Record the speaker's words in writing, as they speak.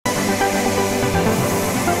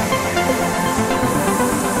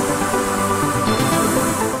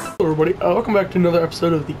everybody, welcome back to another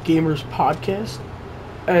episode of the Gamers Podcast.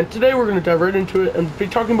 And today we're going to dive right into it and be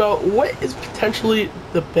talking about what is potentially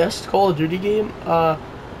the best Call of Duty game.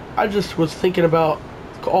 I just was thinking about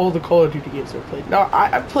all the Call of Duty games I've played. Now,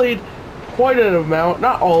 I've played quite an amount,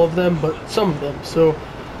 not all of them, but some of them. So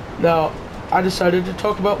now I decided to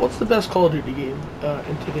talk about what's the best Call of Duty game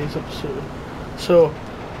in today's episode. So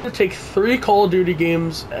I'm going to take 3 Call of Duty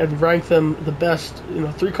games and rank them the best,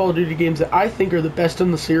 3 Call of Duty games that I think are the best in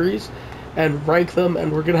the series, and rank them,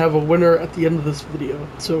 and we're going to have a winner at the end of this video.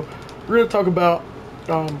 So we're going to talk about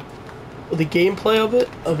the gameplay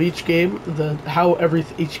of each game, how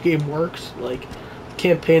each game works, like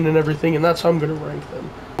campaign and everything, and that's how I'm going to rank them,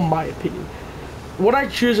 in my opinion. What I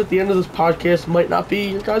choose at the end of this podcast might not be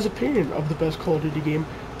your guys' opinion of the best Call of Duty game,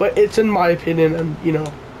 but it's in my opinion,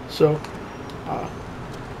 and so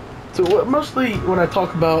mostly when I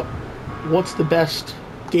talk about what's the best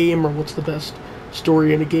game or what's the best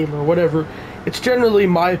story in a game or whatever, it's generally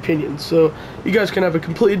my opinion. So you guys can have a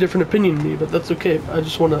completely different opinion than me, but that's okay. I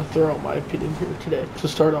just want to throw out my opinion here today to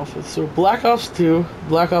start off with. So Black Ops 2,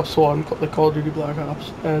 Black Ops 1, the Call of Duty Black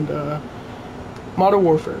Ops, and Modern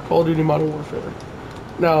Warfare, Call of Duty Modern Warfare.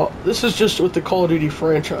 Now, this is just with the Call of Duty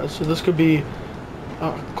franchise, so this could be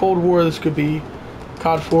Cold War, this could be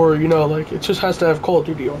COD 4, it just has to have Call of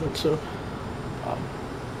Duty on it. So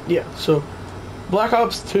yeah, so Black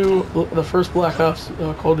Ops 2, the first Black Ops,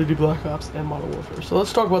 Call of Duty Black Ops, and Modern Warfare. So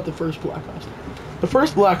let's talk about the first Black Ops. The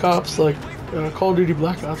first Black Ops, Call of Duty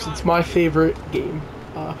Black Ops, it's my favorite game,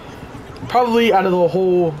 probably out of the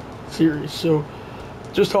whole series, so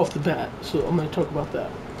just off the bat, so I'm going to talk about that.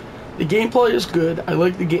 The gameplay is good. I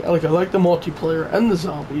like the game, I like the multiplayer and the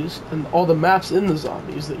zombies, and all the maps in the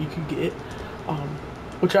zombies that you can get,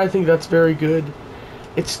 which I think that's very good.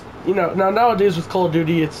 It's, now nowadays with Call of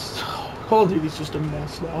Duty, Call of Duty's just a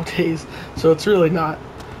mess nowadays, so it's really not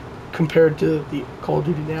compared to the Call of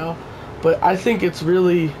Duty now. But I think it's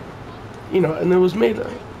really, and it was made,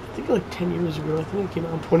 I think 10 years ago. I think it came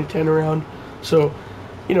out in 2010 around. So,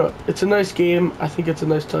 it's a nice game. I think it's a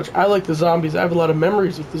nice touch. I like the zombies. I have a lot of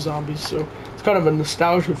memories with the zombies, so it's kind of a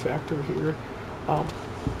nostalgia factor here.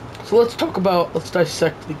 So let's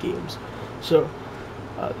dissect the games. So,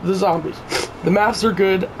 the zombies. The maps are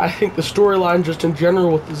good. I think the storyline just in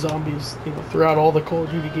general with the zombies, throughout all the Call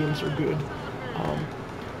of Duty games are good.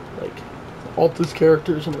 Alta's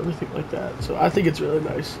characters and everything like that. So I think it's really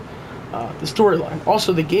nice. The storyline.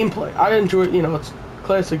 Also the gameplay. I enjoy it. It's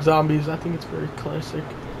classic zombies. I think it's very classic.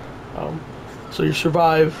 So you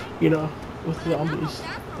survive, with zombies.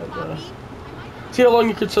 And, see how long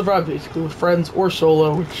you could survive, basically, with friends or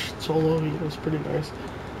solo, which solo, is pretty nice.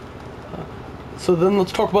 So then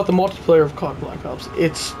let's talk about the multiplayer of COD Black Ops.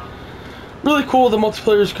 It's really cool. The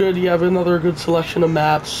multiplayer is good. You have another good selection of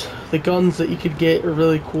maps. The guns that you could get are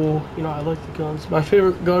really cool. I like the guns. My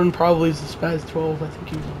favorite gun probably is the Spaz 12. I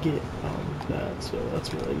think you could get that, so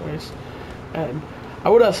that's really nice. And I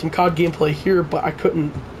would have some COD gameplay here, but I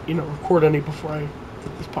couldn't, record any before I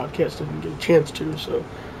did this podcast. I didn't get a chance to, so.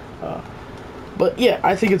 But yeah,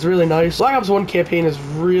 I think it's really nice. Black Ops 1 campaign is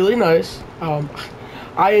really nice.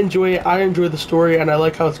 I enjoy it. I enjoy the story, and I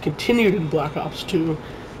like how it's continued in Black Ops 2,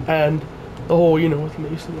 and the whole, with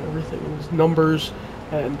Mason and everything, and his numbers,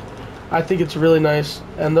 and I think it's really nice.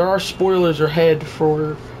 And there are spoilers ahead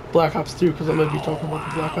for Black Ops 2, because I'm going to be talking about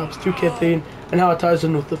the Black Ops 2 campaign, and how it ties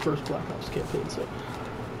in with the first Black Ops campaign.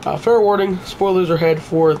 So, fair warning, spoilers are ahead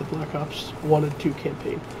for the Black Ops 1 and 2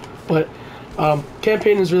 campaign. But,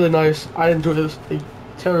 campaign is really nice. I enjoy this. They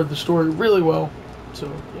tailored the story really well, so,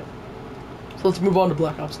 yeah. So let's move on to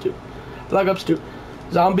Black Ops 2. Black Ops 2.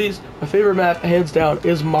 Zombies. My favorite map, hands down,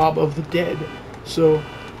 is Mob of the Dead. So,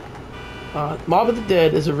 Mob of the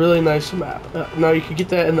Dead is a really nice map. Now, you can get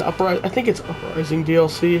that in the I think it's Uprising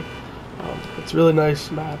DLC. It's a really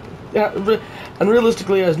nice map. Yeah, and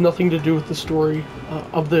realistically, it has nothing to do with the story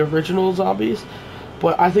of the original zombies.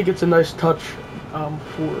 But I think it's a nice touch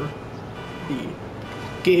for the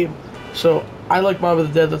game. So, I like Mob of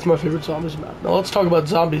the Dead. That's my favorite zombies map. Now let's talk about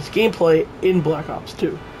zombies gameplay in Black Ops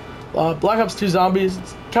 2. Black Ops 2 zombies,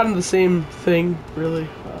 it's kind of the same thing, really.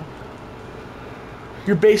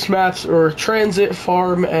 Your base maps are transit,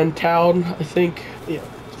 farm, and town, I think. Yeah,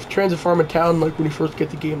 transit, farm, and town, like when you first get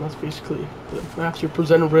the game, that's basically the maps you're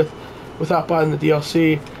presented with without buying the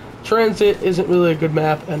DLC. Transit isn't really a good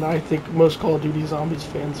map, and I think most Call of Duty Zombies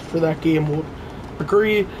fans for that game will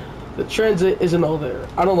agree that transit isn't all there.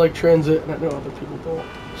 I don't like transit, and I know other people don't.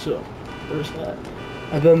 So there's that.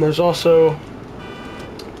 And then there's also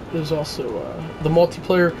the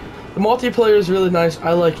multiplayer. The multiplayer is really nice.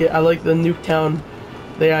 I like it. I like the Nuketown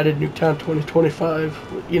they added Nuketown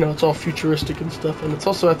 2025. You know, it's all futuristic and stuff, and it's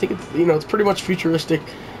also, I think it's, you know, it's pretty much futuristic.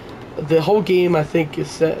 The whole game, I think, is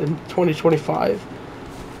set in 2025,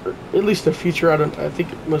 or at least the future. I think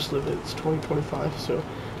most of it's 2025. So,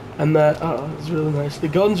 and that is really nice. The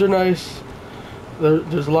guns are nice.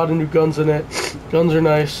 There's a lot of new guns in it. Guns are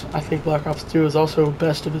nice. I think Black Ops 2 is also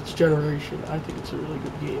best of its generation. I think it's a really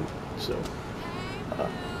good game. So,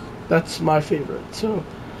 that's my favorite. So,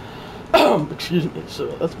 excuse me. So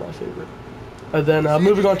that's my favorite. And then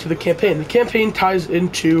moving on to the campaign. The campaign ties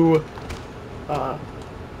into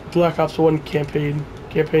Black Ops 1 campaign.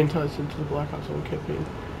 Campaign ties into the Black Ops 1 campaign,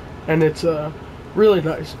 and it's really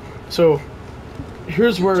nice. So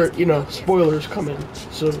here's where, you know, spoilers come in.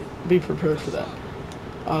 So be prepared for that.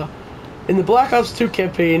 In the Black Ops 2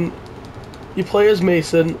 campaign, you play as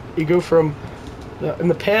Mason. You go from in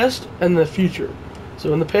the past and the future.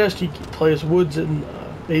 So in the past, you play as Woods and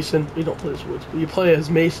Mason. You don't play as Woods, but you play as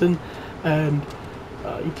Mason, and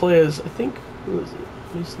you play as, I think, who is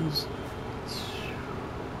it?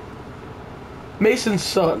 Mason's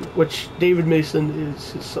son, which David Mason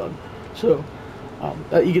is his son. So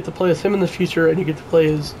you get to play as him in the future, and you get to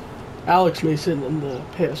play as Alex Mason in the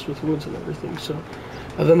past with Woods and everything. So,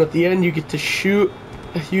 and then at the end, you get to shoot.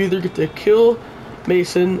 You either get to kill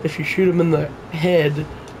Mason if you shoot him in the head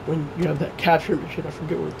when you have that capture mission. I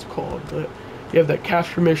forget what it's called, but you have that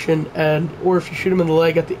capture mission, or if you shoot him in the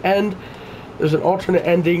leg at the end, there's an alternate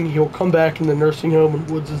ending. He'll come back in the nursing home, and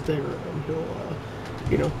Woods is there, and he'll,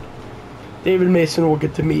 you know, David Mason will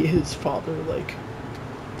get to meet his father, like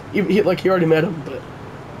he already met him, but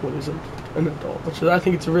when he's an adult. Which I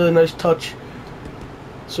think it's a really nice touch.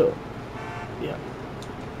 So, yeah.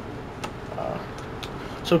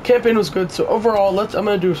 So campaign was good. So overall, I'm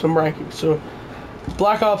gonna do some rankings. So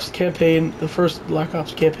Black Ops campaign, the first Black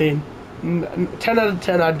Ops campaign, 10 out of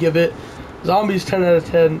 10 I'd give it. Zombies 10 out of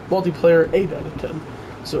 10. Multiplayer 8 out of 10.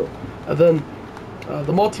 So then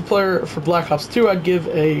the multiplayer for Black Ops 2 I'd give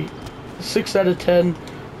a 6 out of 10.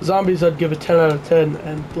 Zombies I'd give a 10 out of 10,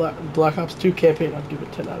 and Black Ops 2 campaign I'd give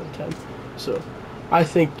it 10 out of 10. So I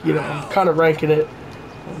think, you know, I'm kind of ranking it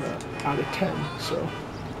out of 10. So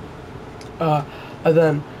and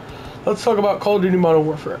then let's talk about Call of Duty Modern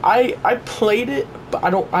Warfare. I played it, but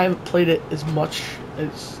I haven't played it as much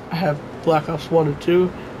as I have Black Ops 1 and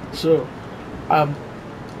 2. So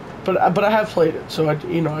but I have played it, so I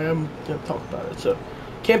am gonna talk about it. So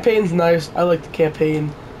campaign's nice. I like the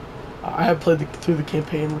campaign. I have played through the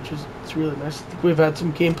campaign, it's really nice. I think we've had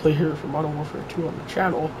some gameplay here for Modern Warfare 2 on the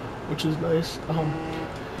channel, which is nice.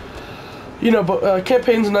 You know, but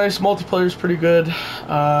campaign's nice. Multiplayer's pretty good.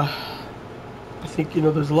 I think, you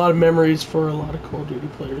know, there's a lot of memories for a lot of Call of Duty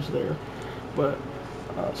players there. But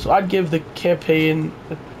so I'd give the campaign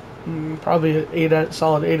probably a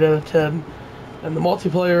solid 8 out of 10. And the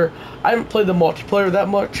multiplayer, I haven't played the multiplayer that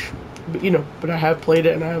much, but, you know, but I have played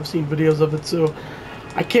it and I have seen videos of it, so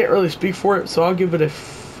I can't really speak for it. So I'll give it a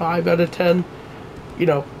 5 out of 10. You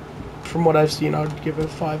know, from what I've seen, I'd give it a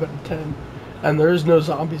 5 out of 10. And there is no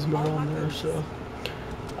zombies mode on there, so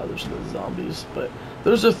there's no zombies. But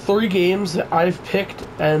those are 3 games that I've picked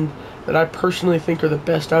and that I personally think are the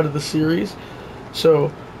best out of the series.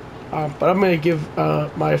 So, but I'm going to give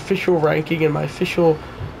my official ranking and my official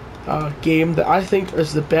game that I think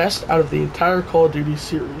is the best out of the entire Call of Duty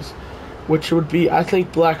series, which would be, I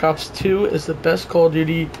think Black Ops 2 is the best Call of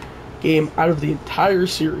Duty game out of the entire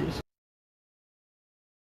series.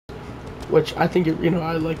 Which I think, you know,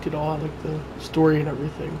 I liked it all. I liked the story and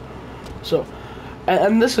everything. So,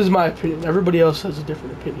 and this is my opinion. Everybody else has a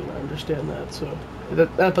different opinion. I understand that. So,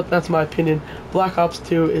 but that's my opinion. Black Ops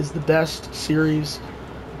 2 is the best series,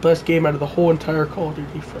 best game out of the whole entire Call of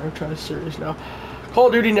Duty franchise series. Now, Call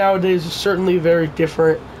of Duty nowadays is certainly very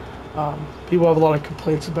different. People have a lot of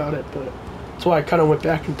complaints about it, but that's why I kind of went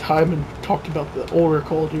back in time and talked about the older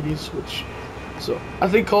Call of Duties. So I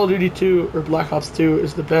think Call of Duty 2 or Black Ops 2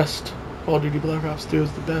 is the best. Call of Duty Black Ops 2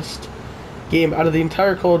 is the best game out of the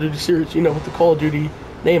entire Call of Duty series, you know, with the Call of Duty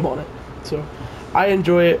name on it. So I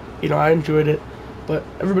enjoy it, you know, I enjoyed it, but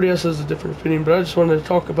everybody else has a different opinion. But I just wanted to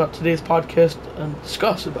talk about today's podcast and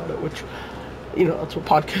discuss about it, which, you know, that's what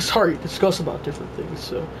podcasts are. You discuss about different things.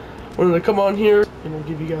 So I wanted to come on here, you know,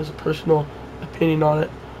 give you guys a personal opinion on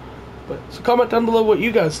it. But so comment down below what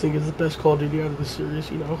you guys think is the best Call of Duty out of the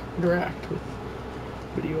series, you know, interact with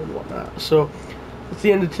video and whatnot. So that's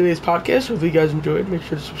the end of today's podcast. Hope you guys enjoyed. Make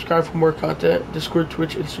sure to subscribe for more content. Discord,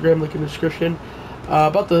 Twitch, Instagram, link in the description.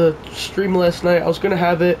 About the stream last night, I was going to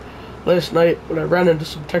have it last night, but I ran into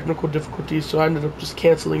some technical difficulties, so I ended up just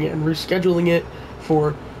canceling it and rescheduling it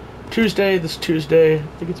for this Tuesday. I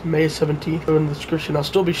think it's May 17th. In the description, I'll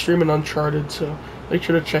still be streaming Uncharted, so Make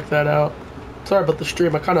sure to check that out. Sorry about the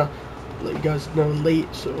stream. I kind of let you guys know late,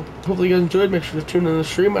 so hopefully you guys enjoyed. Make sure to tune in the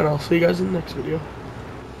stream, and I'll see you guys in the next video.